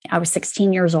I was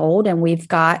 16 years old, and we've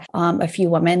got a few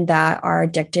women that are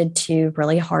addicted to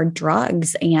really hard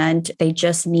drugs, and they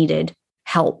just needed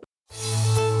help.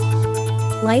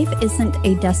 Life isn't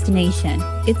a destination,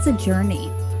 it's a journey.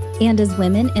 And as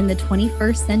women in the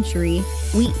 21st century,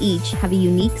 we each have a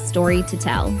unique story to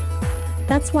tell.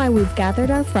 That's why we've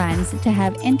gathered our friends to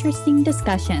have interesting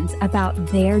discussions about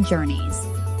their journeys.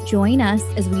 Join us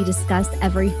as we discuss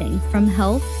everything from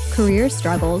health, career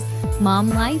struggles, mom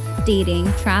life,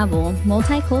 dating, travel,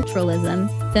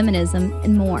 multiculturalism, feminism,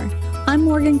 and more. I'm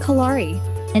Morgan Kalari.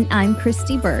 And I'm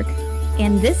Christy Burke.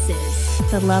 And this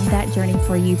is the Love That Journey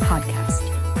For You podcast.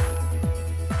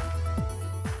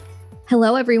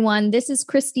 Hello, everyone. This is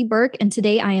Christy Burke, and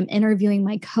today I am interviewing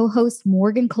my co-host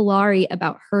Morgan Kalari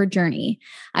about her journey.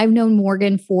 I've known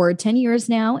Morgan for 10 years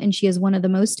now, and she has one of the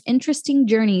most interesting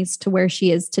journeys to where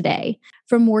she is today.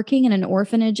 From working in an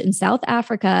orphanage in South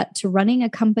Africa to running a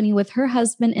company with her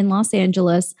husband in Los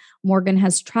Angeles, Morgan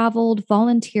has traveled,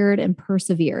 volunteered, and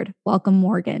persevered. Welcome,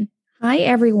 Morgan. Hi,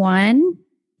 everyone.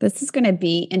 This is going to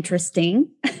be interesting.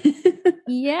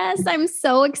 Yes, I'm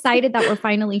so excited that we're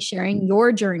finally sharing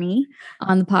your journey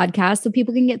on the podcast so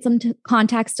people can get some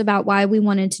context about why we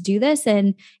wanted to do this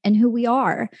and who we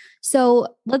are.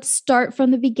 So let's start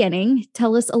from the beginning.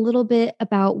 Tell us a little bit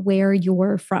about where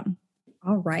you're from.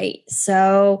 All right.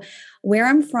 So where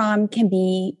I'm from can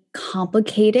be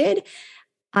complicated.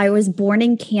 I was born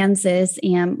in Kansas,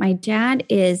 and my dad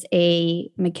is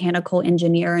a mechanical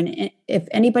engineer. And if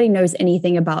anybody knows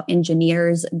anything about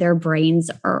engineers, their brains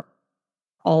are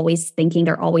always thinking,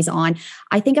 they're always on.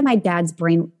 I think of my dad's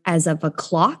brain as of a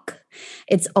clock.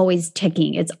 It's always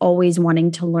ticking. It's always wanting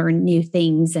to learn new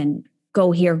things and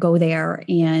go here, go there.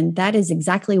 And that is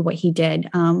exactly what he did.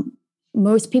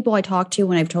 Most people I talk to,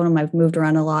 when I've told them I've moved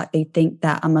around a lot, they think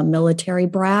that I'm a military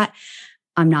brat.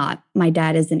 I'm not. My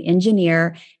dad is an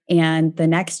engineer, and the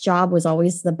next job was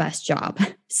always the best job.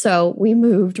 So we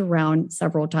moved around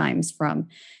several times, from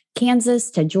Kansas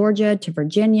to Georgia to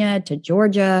Virginia to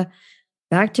Georgia,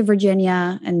 back to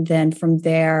Virginia. And then from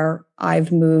there,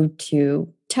 I've moved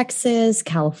to Texas,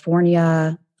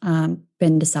 California,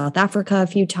 been to South Africa a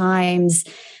few times,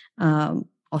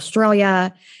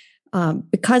 Australia.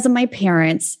 Because of my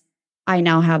parents, I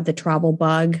now have the travel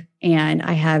bug, and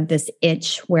I have this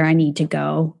itch where I need to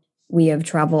go. We have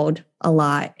traveled a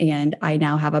lot, and I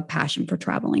now have a passion for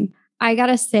traveling. I got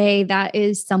to say that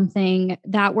is something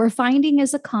that we're finding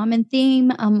is a common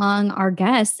theme among our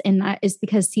guests. And that is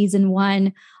because season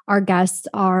 1, our guests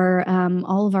are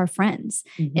all of our friends.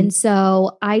 Mm-hmm. And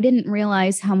so I didn't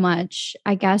realize how much,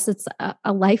 I guess it's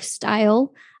a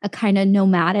lifestyle, a kind of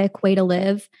nomadic way to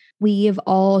live. We've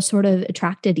all sort of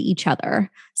attracted each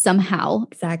other somehow.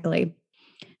 Exactly.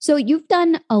 So you've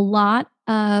done a lot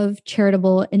of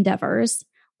charitable endeavors.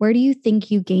 Where do you think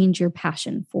you gained your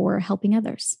passion for helping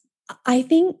others? I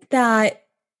think that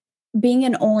being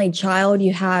an only child,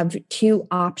 you have two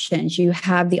options. You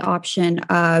have the option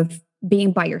of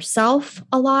being by yourself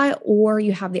a lot, or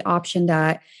you have the option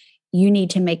that you need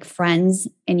to make friends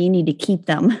and you need to keep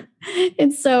them.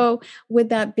 And so with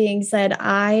that being said,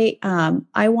 I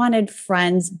wanted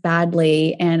friends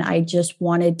badly, and I just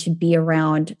wanted to be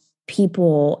around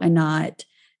people and not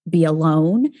be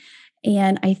alone.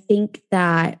 And I think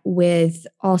that with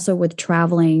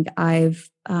traveling, I've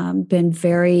been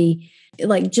very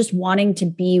just wanting to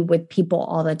be with people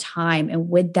all the time. And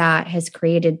with that has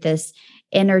created this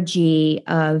energy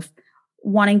of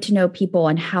wanting to know people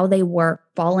and how they work,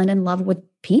 falling in love with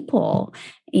people.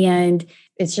 And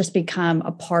it's just become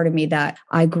a part of me that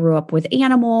I grew up with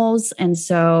animals. And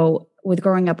so with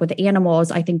growing up with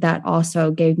animals, I think that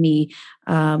also gave me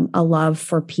a love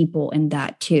for people in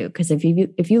that too. Because if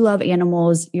you love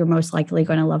animals, you're most likely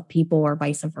going to love people, or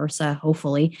vice versa,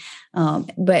 hopefully.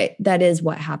 But that is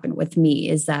what happened with me,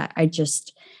 is that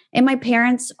and my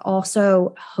parents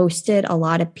also hosted a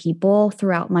lot of people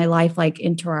throughout my life, like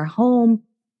into our home.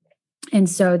 And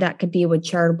so that could be with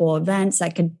charitable events,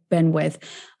 that could have been with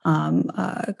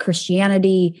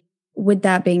Christianity. With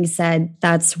that being said,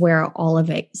 that's where all of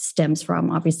it stems from,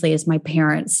 obviously, is my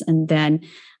parents. And then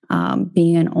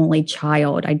being an only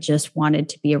child, I just wanted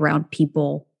to be around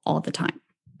people all the time.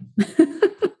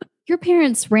 Your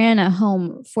parents ran a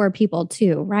home for people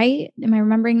too, right? Am I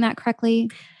remembering that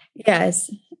correctly? Yes.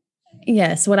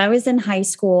 When I was in high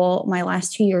school, my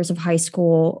last 2 years of high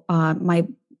school, my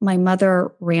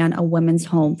mother ran a women's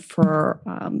home for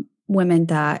women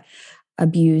that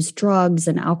abused drugs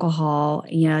and alcohol.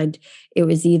 And it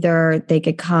was either they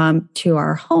could come to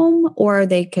our home or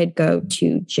they could go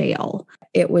to jail.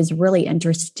 It was really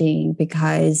interesting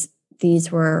because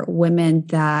these were women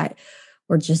that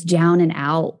were just down and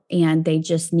out, and they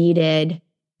just needed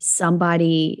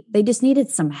somebody, they just needed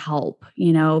some help.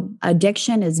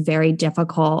 Addiction is very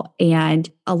difficult. And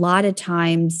a lot of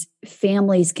times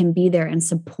families can be there and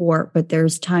support, but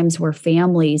there's times where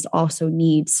families also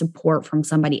need support from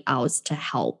somebody else to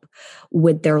help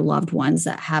with their loved ones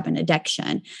that have an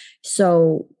addiction.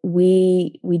 So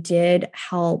we did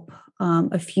help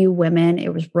a few women.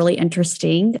 It was really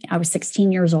interesting. I was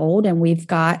 16 years old, and we've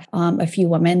got a few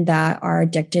women that are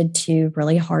addicted to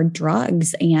really hard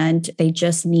drugs, and they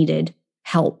just needed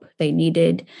help. They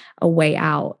needed a way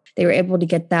out. They were able to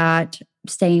get that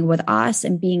staying with us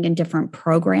and being in different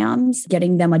programs,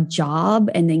 getting them a job,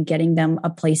 and then getting them a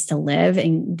place to live,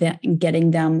 and getting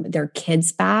them their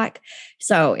kids back.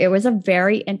 So it was a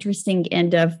very interesting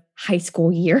end of high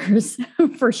school years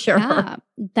for sure. Yeah,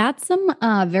 that's some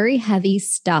very heavy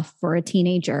stuff for a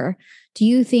teenager. Do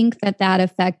you think that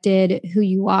affected who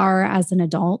you are as an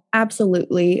adult?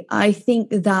 Absolutely. I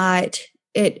think that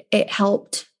it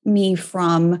helped me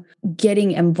from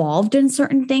getting involved in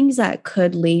certain things that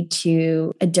could lead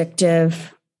to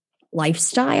addictive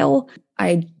lifestyle.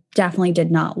 I definitely did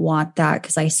not want that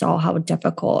because I saw how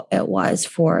difficult it was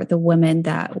for the women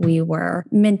that we were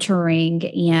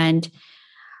mentoring. And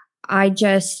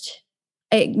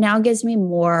it now gives me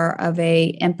more of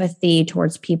a empathy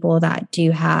towards people that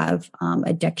do have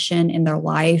addiction in their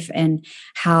life, and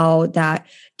how that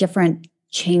different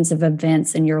chains of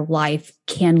events in your life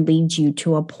can lead you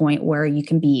to a point where you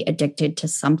can be addicted to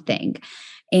something.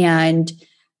 And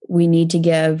we need to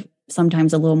give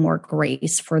sometimes a little more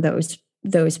grace for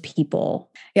those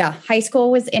people. Yeah. High school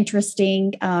was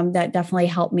interesting. That definitely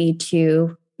helped me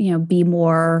to, be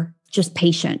more just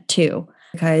patient too,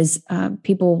 because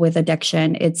people with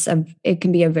addiction, it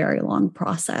can be a very long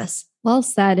process. Well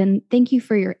said. And thank you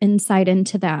for your insight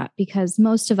into that, because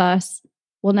most of us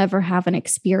will never have an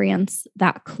experience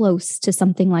that close to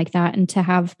something like that, and to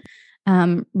have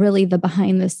really the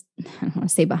I don't want to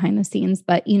say behind the scenes,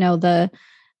 but the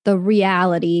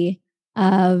reality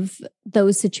of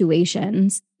those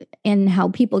situations and how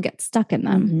people get stuck in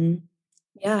them. Mm-hmm.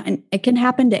 Yeah. And it can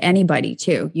happen to anybody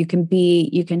too. You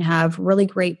can have really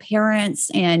great parents,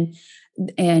 and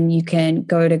you can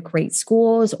go to great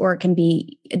schools, or it can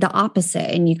be the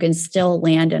opposite, and you can still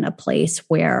land in a place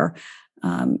where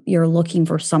you're looking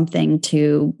for something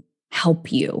to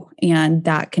help you. And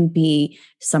that can be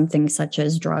something such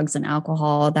as drugs and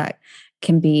alcohol that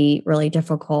can be really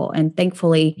difficult. And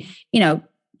thankfully,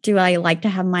 do I like to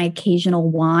have my occasional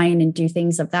wine and do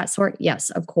things of that sort? Yes,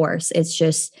 of course. It's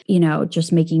just,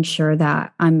 just making sure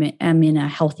that I'm in a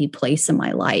healthy place in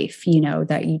my life,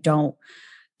 that you don't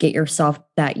get yourself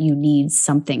that you need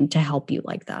something to help you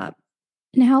like that.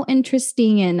 And how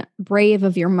interesting and brave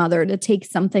of your mother to take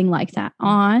something like that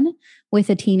on with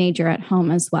a teenager at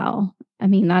home as well. I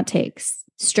mean, that takes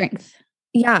strength.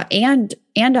 Yeah. And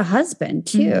a husband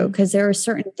too, because there are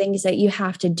certain things that you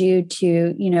have to do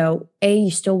to,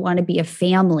 you still want to be a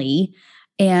family,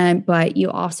 but you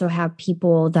also have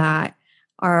people that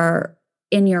are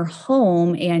in your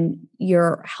home, and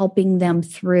you're helping them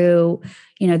through,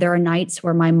 there are nights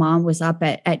where my mom was up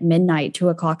at midnight,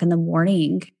 2:00 in the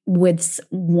morning with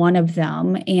one of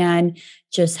them, and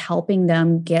just helping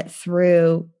them get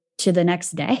through to the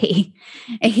next day.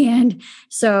 And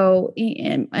so,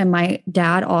 and my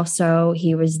dad also,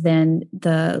 he was then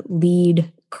the lead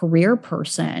career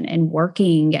person and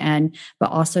working,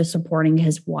 but also supporting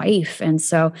his wife. And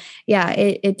so, yeah,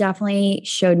 it definitely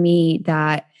showed me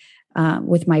that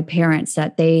with my parents,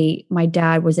 that my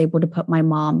dad was able to put my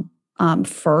mom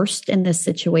first in this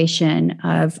situation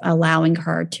of allowing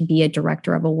her to be a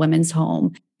director of a women's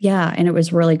home. Yeah. And it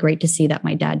was really great to see that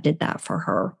my dad did that for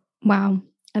her. Wow.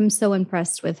 I'm so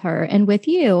impressed with her and with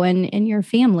you and your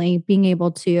family being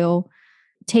able to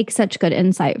take such good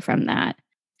insight from that.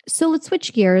 So let's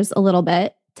switch gears a little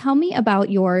bit. Tell me about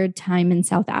your time in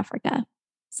South Africa.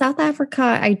 South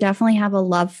Africa, I definitely have a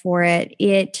love for it.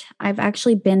 I've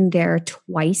actually been there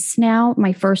twice now.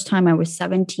 My first time I was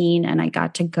 17 and I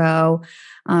got to go.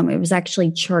 It was actually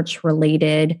church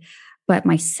related. But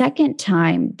my second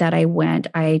time that I went,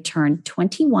 I turned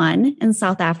 21 in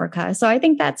South Africa. So I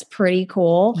think that's pretty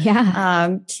cool.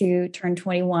 Yeah. To turn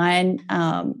 21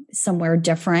 somewhere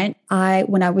different.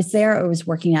 When I was there, I was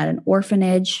working at an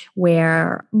orphanage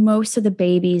where most of the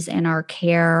babies in our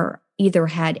care either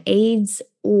had AIDS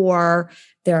or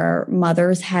their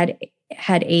mothers had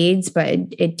AIDS, but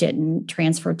it didn't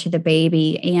transfer to the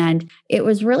baby. And it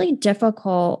was really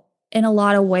difficult in a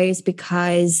lot of ways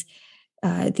because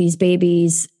these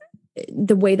babies,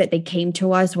 the way that they came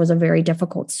to us was a very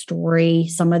difficult story.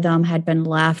 Some of them had been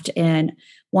left in,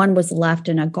 one was left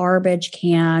in a garbage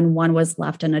can, one was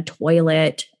left in a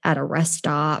toilet at a rest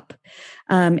stop.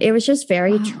 It was just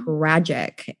very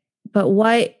tragic. But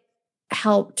what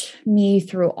helped me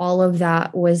through all of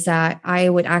that was that I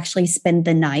would actually spend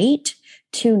the night,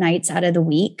 2 nights out of the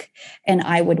week, and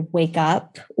I would wake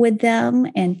up with them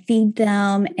and feed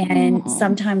them. And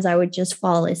sometimes I would just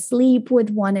fall asleep with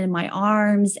one in my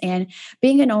arms. And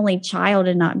being an only child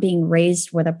and not being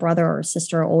raised with a brother or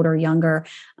sister, older, younger,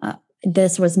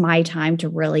 this was my time to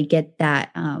really get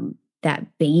that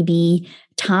baby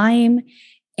time.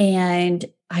 And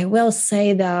I will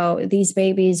say though, these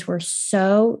babies were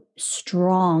so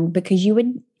strong because you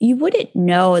wouldn't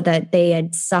know that they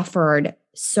had suffered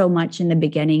so much in the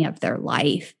beginning of their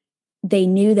life. They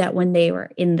knew that when they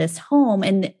were in this home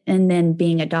and then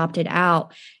being adopted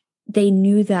out, they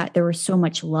knew that there was so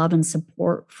much love and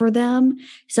support for them.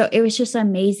 So it was just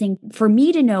amazing for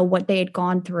me to know what they had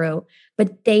gone through,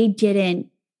 but they didn't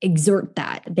exert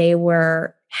that. They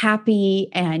were happy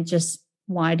and just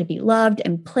wanted to be loved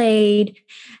and played.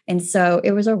 And so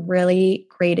it was a really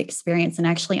great experience. And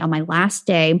actually on my last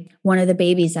day, one of the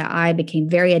babies that I became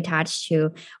very attached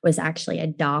to was actually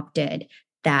adopted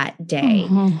that day.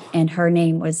 And her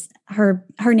name is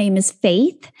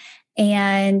Faith.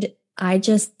 And I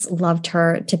just loved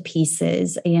her to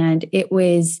pieces. And it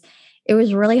was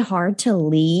really hard to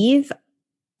leave,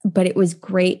 but it was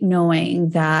great knowing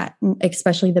that,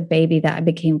 especially the baby that I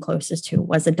became closest to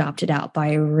was adopted out by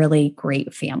a really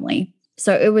great family.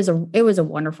 So it was a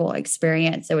wonderful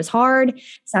experience. It was hard.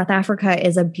 South Africa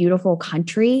is a beautiful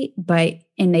country,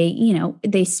 and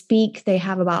they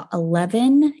have about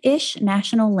 11-ish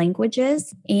national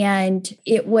languages. And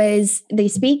they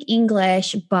speak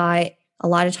English, but a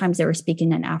lot of times they were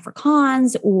speaking in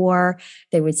Afrikaans or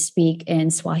they would speak in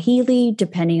Swahili,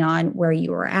 depending on where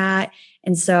you were at.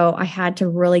 And so I had to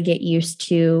really get used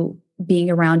to being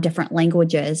around different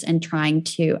languages and trying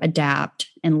to adapt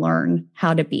and learn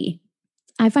how to be.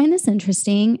 I find this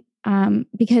interesting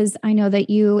because I know that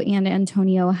you and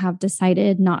Antonio have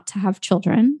decided not to have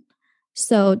children.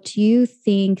 So do you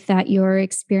think that your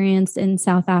experience in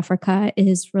South Africa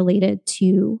is related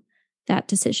to that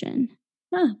decision?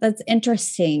 That's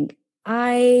interesting.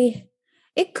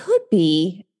 It could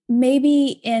be.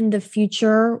 Maybe in the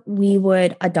future we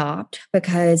would adopt,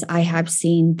 because I have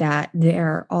seen that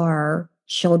there are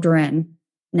children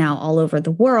now all over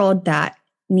the world that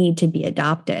need to be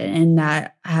adopted and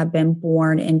that have been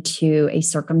born into a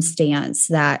circumstance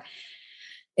that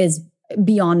is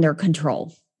beyond their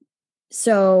control.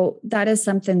 So that is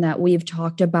something that we've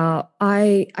talked about.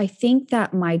 I think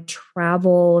that my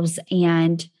travels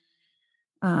and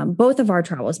both of our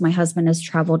travels, my husband has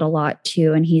traveled a lot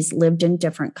too, and he's lived in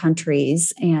different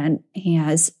countries and he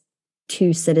has 2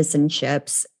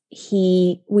 citizenships.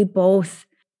 We both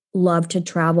love to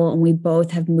travel and we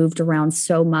both have moved around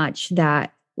so much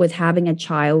that with having a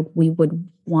child, we would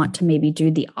want to maybe do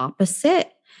the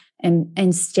opposite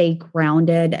and stay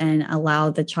grounded and allow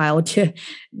the child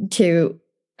to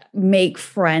make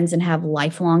friends and have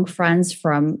lifelong friends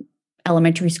from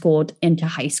elementary school into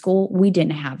high school. We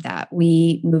didn't have that.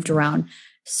 We moved around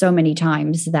so many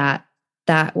times that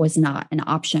was not an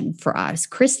option for us.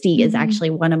 Christy is actually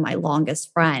one of my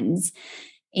longest friends.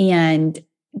 And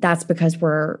that's because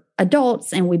we're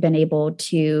adults and we've been able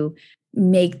to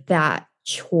make that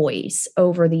choice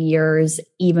over the years.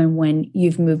 Even when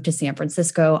you've moved to San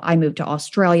Francisco, I moved to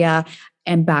Australia,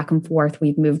 and back and forth,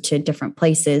 we've moved to different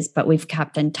places, but we've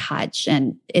kept in touch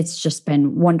and it's just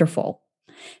been wonderful.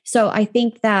 So I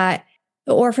think that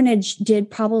the orphanage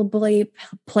did probably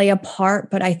play a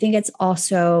part, but I think it's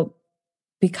also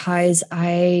because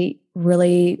I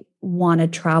really want to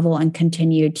travel and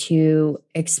continue to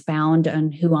expound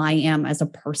on who I am as a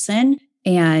person.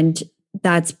 And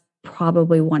that's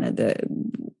probably one of the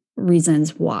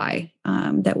reasons why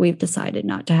that we've decided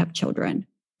not to have children.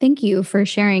 Thank you for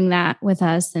sharing that with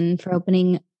us and for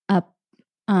opening up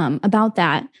about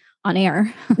that on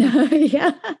air.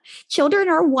 Yeah. Children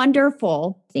are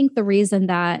wonderful. I think the reason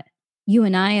that you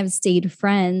and I have stayed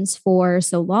friends for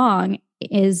so long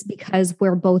is because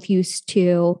we're both used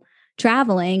to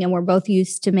traveling and we're both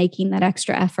used to making that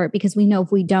extra effort, because we know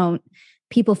if we don't,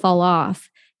 people fall off.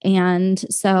 And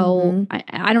so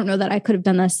I don't know that I could have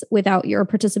done this without your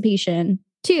participation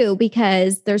too,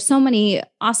 because there's so many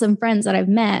awesome friends that I've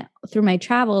met through my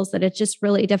travels that it's just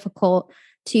really difficult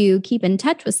to keep in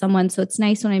touch with someone. So it's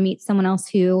nice when I meet someone else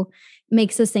who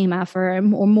makes the same effort or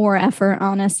more effort.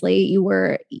 Honestly, you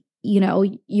were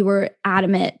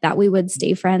adamant that we would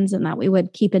stay friends and that we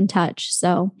would keep in touch.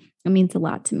 So it means a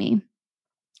lot to me.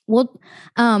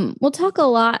 We'll talk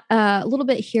a little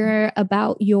bit here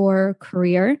about your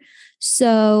career.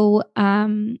 So,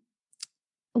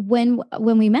 when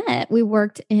we met, we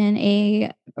worked in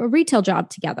a retail job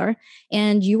together,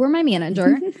 and you were my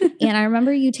manager. And I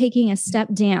remember you taking a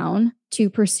step down to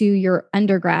pursue your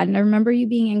undergrad. And I remember you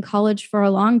being in college for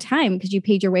a long time because you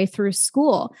paid your way through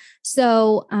school.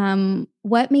 So,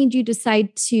 what made you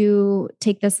decide to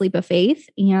take this leap of faith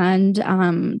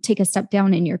and take a step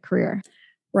down in your career?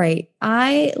 Right.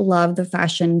 I love the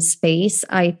fashion space.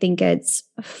 I think it's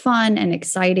fun and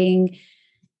exciting.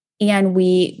 And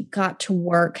we got to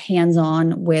work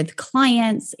hands-on with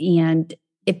clients, and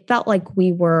it felt like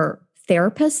we were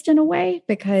therapists in a way,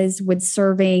 because with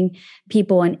serving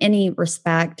people in any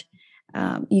respect,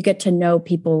 you get to know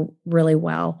people really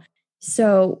well.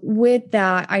 So with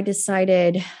that, I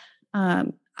decided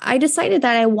that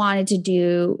I wanted to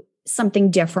do something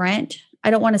different.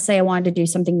 I don't want to say I wanted to do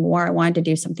something more. I wanted to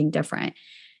do something different.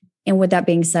 And with that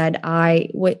being said, I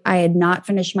had not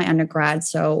finished my undergrad,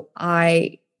 so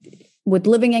with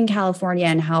living in California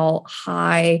and how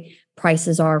high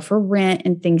prices are for rent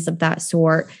and things of that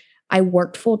sort, I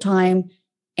worked full time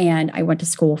and I went to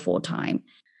school full time.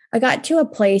 I got to a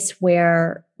place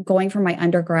where, going from my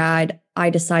undergrad, I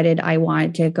decided I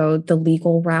wanted to go the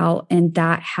legal route. And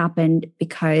that happened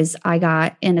because I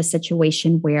got in a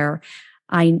situation where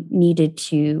I needed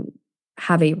to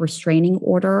have a restraining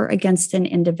order against an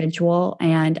individual,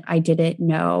 and I didn't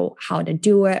know how to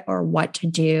do it or what to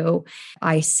do.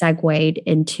 I segued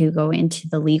into go into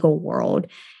the legal world.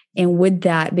 And with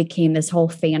that became this whole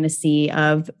fantasy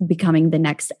of becoming the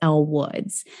next Elle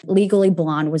Woods. Legally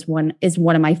Blonde is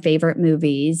one of my favorite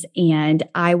movies. And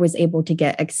I was able to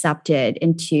get accepted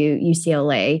into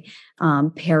UCLA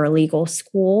paralegal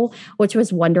school, which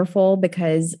was wonderful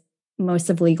because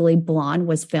most of Legally Blonde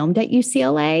was filmed at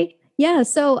UCLA. Yeah.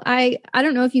 So I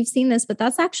don't know if you've seen this, but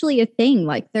that's actually a thing.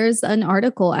 Like, there's an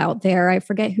article out there, I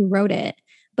forget who wrote it,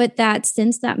 but that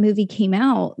since that movie came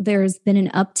out, there's been an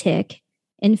uptick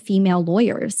in female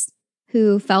lawyers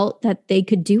who felt that they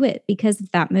could do it because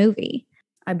of that movie.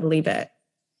 I believe it.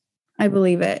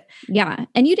 Yeah.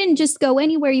 And you didn't just go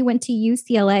anywhere. You went to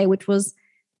UCLA, which was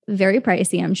very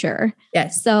pricey, I'm sure.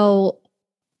 Yes. So,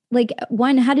 like,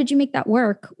 one, how did you make that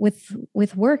work with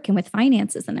work and with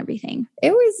finances and everything?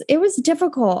 It was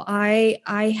difficult. I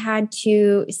had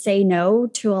to say no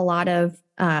to a lot of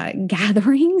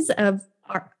gatherings of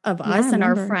us and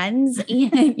our friends.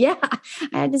 And yeah,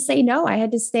 I had to say no. I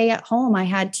had to stay at home. I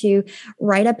had to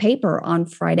write a paper on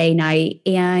Friday night,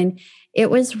 and it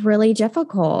was really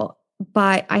difficult.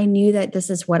 But I knew that this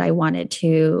is what I wanted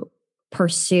to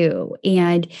pursue.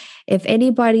 And if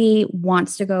anybody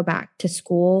wants to go back to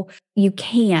school, you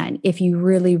can, if you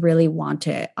really, really want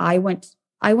it. I went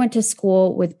to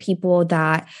school with people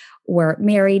that were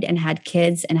married and had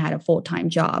kids and had a full-time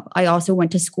job. I also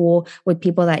went to school with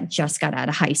people that just got out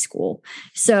of high school.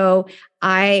 So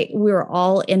we were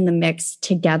all in the mix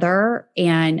together.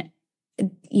 And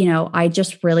I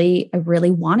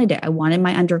really wanted it. I wanted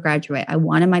my undergraduate. I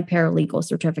wanted my paralegal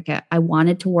certificate. I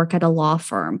wanted to work at a law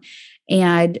firm.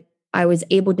 And I was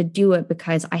able to do it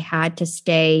because I had to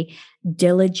stay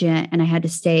diligent and I had to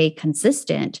stay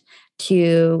consistent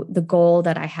to the goal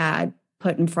that I had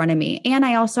put in front of me. And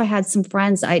I also had some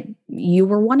friends, you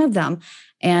were one of them,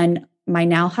 and my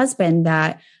now husband,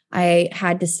 that I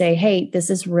had to say, hey, this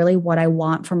is really what I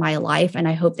want for my life. And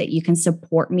I hope that you can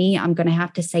support me. I'm going to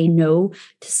have to say no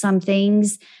to some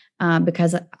things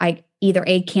because I either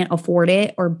A, can't afford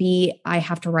it, or B, I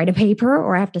have to write a paper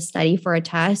or I have to study for a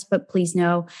test. But please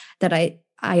know that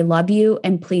I love you,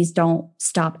 and please don't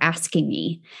stop asking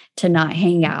me to not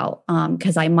hang out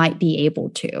because I might be able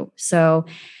to. So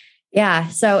yeah,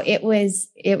 so it was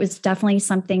definitely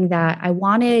something that I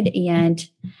wanted. And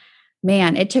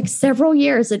man, it took several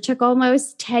years. It took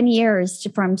almost 10 years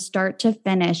from start to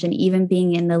finish. And even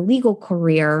being in the legal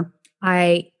career,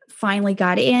 I finally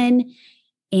got in,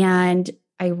 and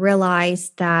I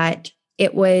realized that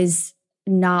it was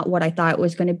not what I thought it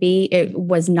was going to be. It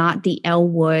was not the Elle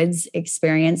Woods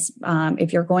experience.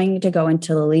 If you're going to go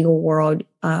into the legal world,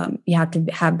 you have to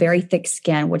have very thick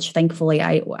skin, which thankfully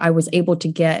I was able to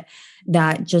get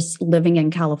that just living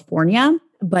in California.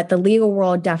 But the legal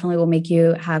world definitely will make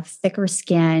you have thicker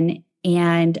skin.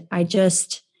 And I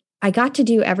got to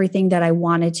do everything that I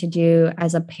wanted to do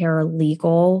as a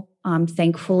paralegal.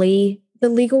 Thankfully, the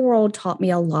legal world taught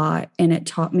me a lot, and it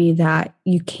taught me that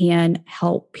you can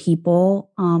help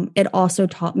people. It also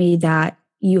taught me that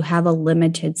you have a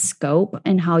limited scope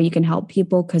in how you can help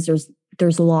people, because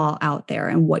there's law out there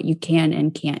and what you can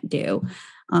and can't do.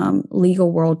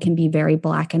 Legal world can be very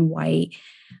black and white.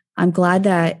 I'm glad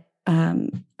that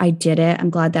I did it. I'm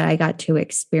glad that I got to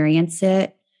experience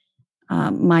it.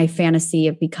 My fantasy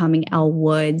of becoming Elle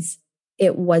Woods,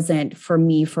 it wasn't for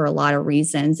me for a lot of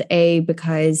reasons.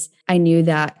 Because I knew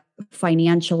that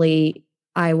financially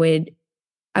I would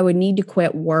need to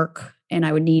quit work and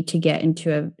I would need to get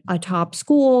into a top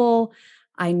school.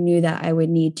 I knew that I would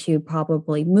need to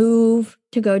probably move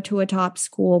to go to a top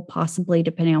school, possibly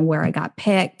depending on where I got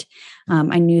picked.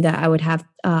 I knew that I would have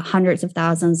hundreds of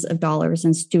thousands of dollars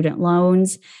in student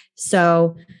loans.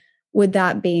 So with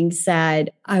that being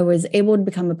said, I was able to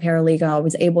become a paralegal. I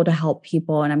was able to help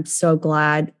people, and I'm so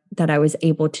glad that I was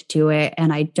able to do it.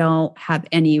 And I don't have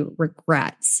any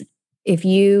regrets. If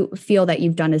you feel that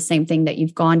you've done the same thing, that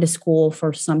you've gone to school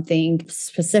for something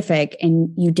specific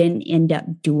and you didn't end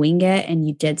up doing it and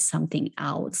you did something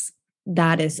else,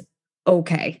 that is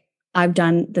okay. I've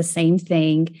done the same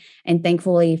thing. And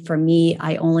thankfully for me,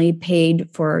 I only paid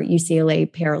for UCLA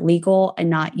paralegal and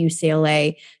not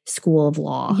UCLA School of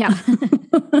Law. Yeah.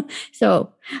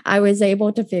 So I was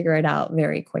able to figure it out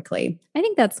very quickly. I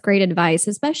think that's great advice,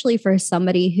 especially for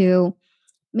somebody who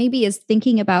maybe is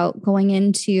thinking about going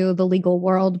into the legal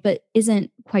world, but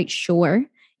isn't quite sure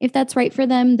if that's right for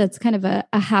them. That's kind of a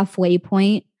halfway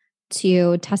point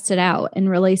to test it out and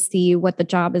really see what the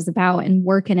job is about and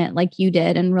work in it like you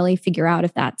did and really figure out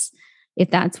if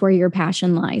that's where your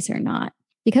passion lies or not.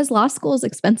 Because law school is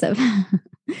expensive.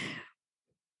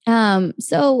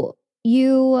 So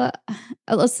you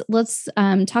let's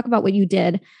talk about what you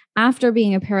did after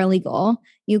being a paralegal.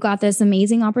 You got this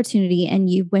amazing opportunity and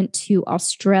you went to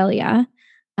Australia,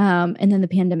 and then the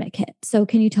pandemic hit. So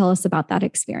can you tell us about that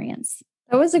experience?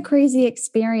 That was a crazy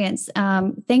experience.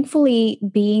 Thankfully,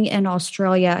 being in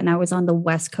Australia, and I was on the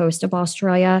west coast of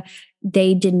Australia,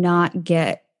 they did not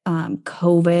get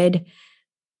COVID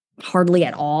hardly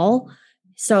at all.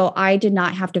 So I did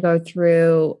not have to go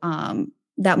through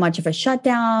that much of a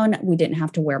shutdown. We didn't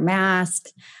have to wear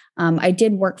masks. I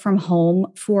did work from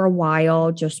home for a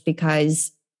while just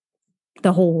because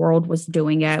the whole world was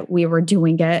doing it. We were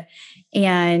doing it.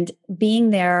 And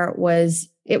being there was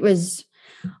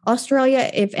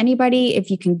Australia. If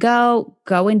you can go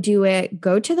and do it.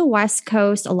 Go to the West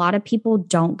Coast. A lot of people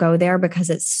don't go there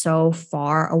because it's so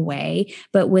far away.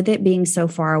 But with it being so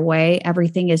far away,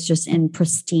 everything is just in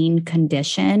pristine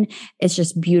condition. It's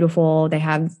just beautiful. They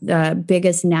have the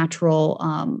biggest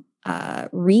natural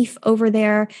reef over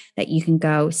there that you can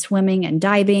go swimming and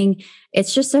diving.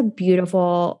 It's just a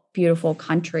beautiful, beautiful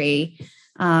country.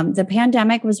 The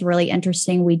pandemic was really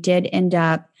interesting. We did end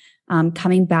up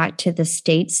coming back to the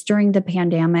States during the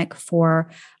pandemic for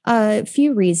a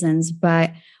few reasons.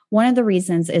 But one of the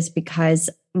reasons is because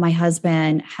my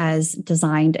husband has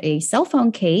designed a cell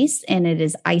phone case and it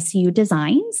is ICU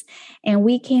Designs. And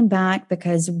we came back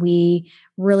because we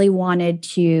really wanted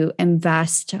to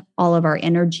invest all of our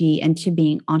energy into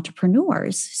being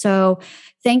entrepreneurs. So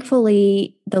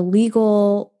thankfully, the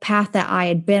legal path that I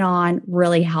had been on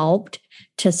really helped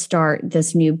to start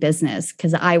this new business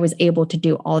because I was able to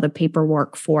do all the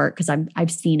paperwork for it because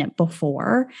I've seen it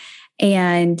before.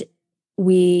 And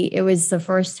it was the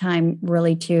first time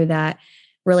really too that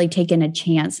really taking a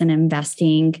chance and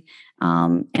investing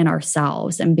in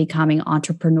ourselves and becoming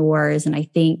entrepreneurs. And I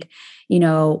think,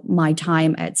 my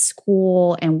time at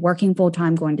school and working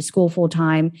full-time, going to school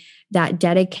full-time, that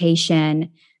dedication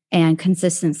and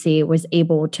consistency was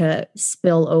able to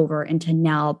spill over into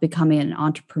now becoming an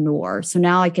entrepreneur. So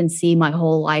now I can see my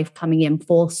whole life coming in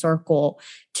full circle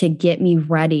to get me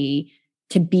ready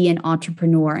to be an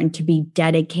entrepreneur and to be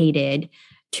dedicated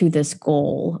to this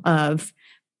goal of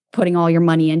putting all your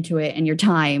money into it and your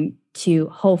time to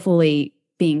hopefully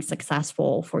being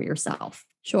successful for yourself.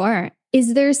 Sure.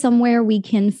 Is there somewhere we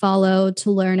can follow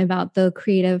to learn about the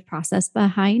creative process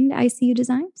behind ICU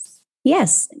Designs?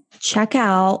 Yes. Check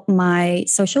out my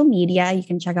social media. You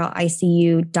can check out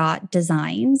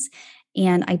icu.designs.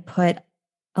 And I put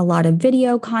a lot of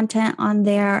video content on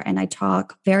there. And I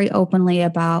talk very openly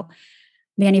about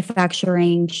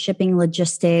manufacturing, shipping,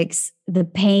 logistics, the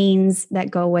pains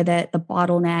that go with it, the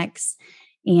bottlenecks.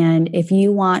 And if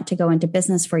you want to go into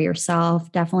business for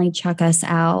yourself, definitely check us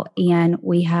out. And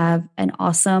we have an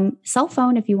awesome cell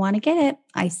phone if you want to get it.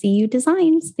 ICU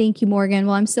Designs. Thank you, Morgan.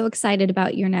 Well, I'm so excited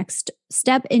about your next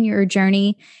step in your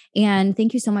journey. And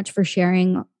thank you so much for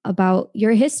sharing about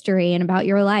your history and about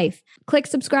your life. Click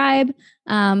subscribe.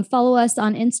 Follow us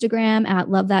on Instagram at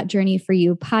Love That Journey For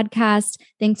You podcast.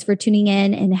 Thanks for tuning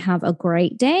in and have a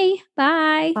great day.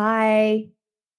 Bye. Bye.